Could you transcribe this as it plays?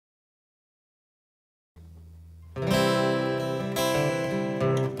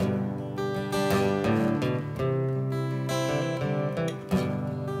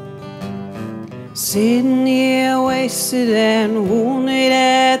Sitting here wasted and wounded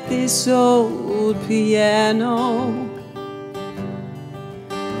at this old piano,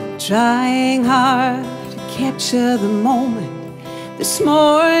 trying hard to capture the moment. This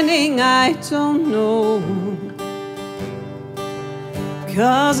morning I don't know,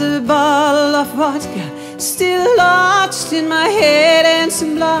 'cause a bottle of vodka still lodged in my head, and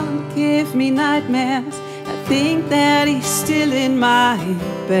some blonde gave me nightmares. I think that he's still in my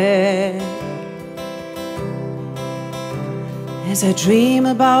bed. As I dream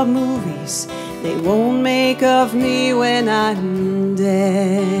about movies they won't make of me when I'm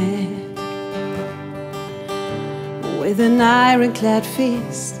dead. With an ironclad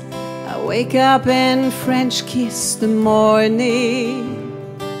fist I wake up and French kiss the morning,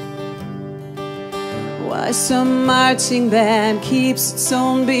 while some marching band keeps its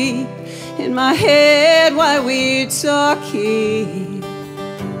own beat in my head while we're talking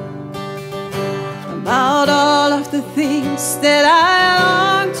about all of the things that I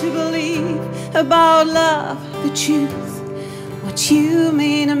long to believe, about love, the truth, what you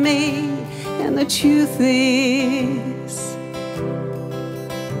mean to me. And the truth is,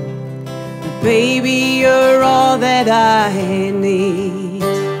 baby, you're all that I need.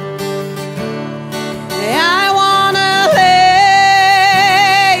 I wanna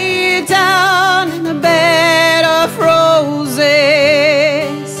lay you down in a bed of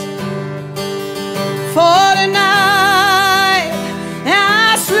roses for the night. I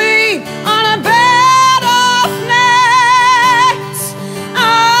sleep on a bed of nails. I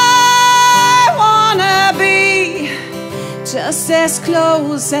wanna be just as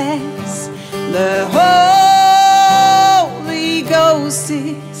close as the Holy Ghost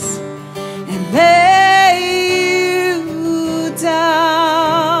is, and lay you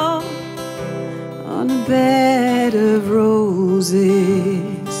down on a bed of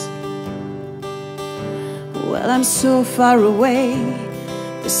roses. Well, I'm so far away,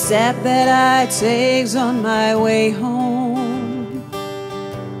 the step that I take's on my way home.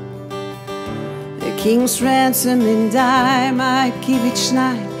 A king's ransom and dime I give each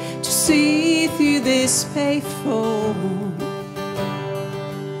night to see through this payphone.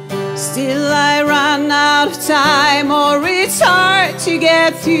 Still I run out of time, or it's hard to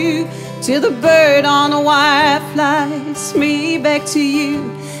get through, till the bird on the wire flies me back to you.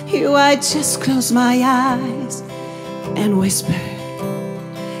 You, I just close my eyes and whisper,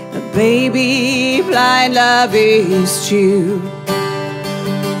 baby, blind love is true.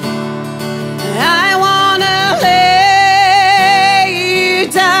 I wanna lay you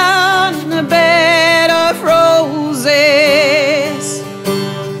down in a bed of roses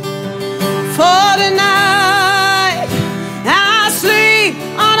for the night. I sleep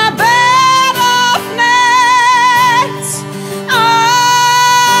on a bed of nails. I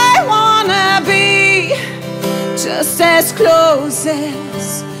wanna be just as close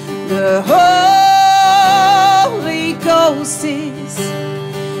as the Holy Ghost is,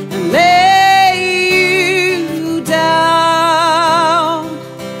 and lay you down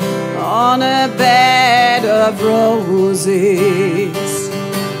on a bed of roses.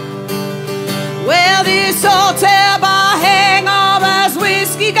 Well, this hotel bar hangovers,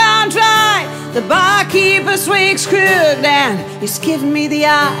 whiskey gone dry, the barkeeper's wig's crooked and he's giving me the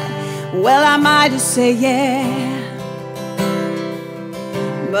eye. Well, I might just say yeah,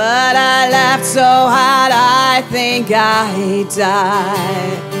 but I laughed so hard I think I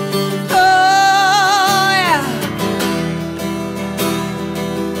died. Oh yeah.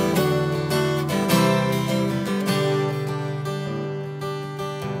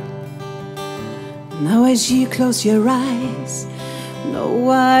 Now as you close your eyes, know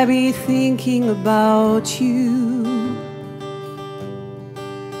I be thinking about you.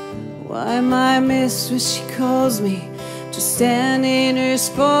 Why my mistress, she calls me to stand in her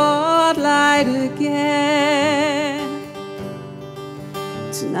spotlight again.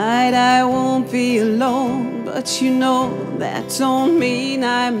 Tonight I won't be alone, but you know that don't mean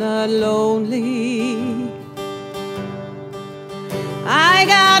I'm not lonely. I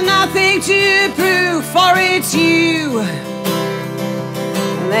got nothing to prove, for it's you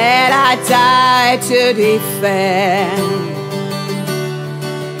that I died to defend.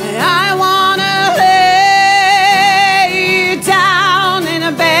 I wanna lay you down in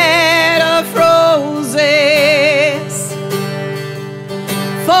a bed of roses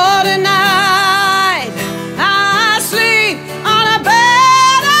for the night. I sleep on a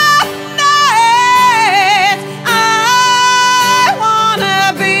bed of nails. I wanna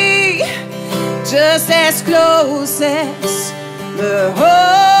be just as as close as the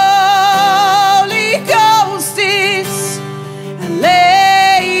Holy Ghost is, and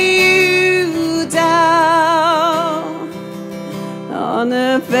lay you down on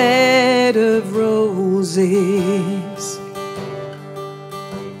a bed of roses.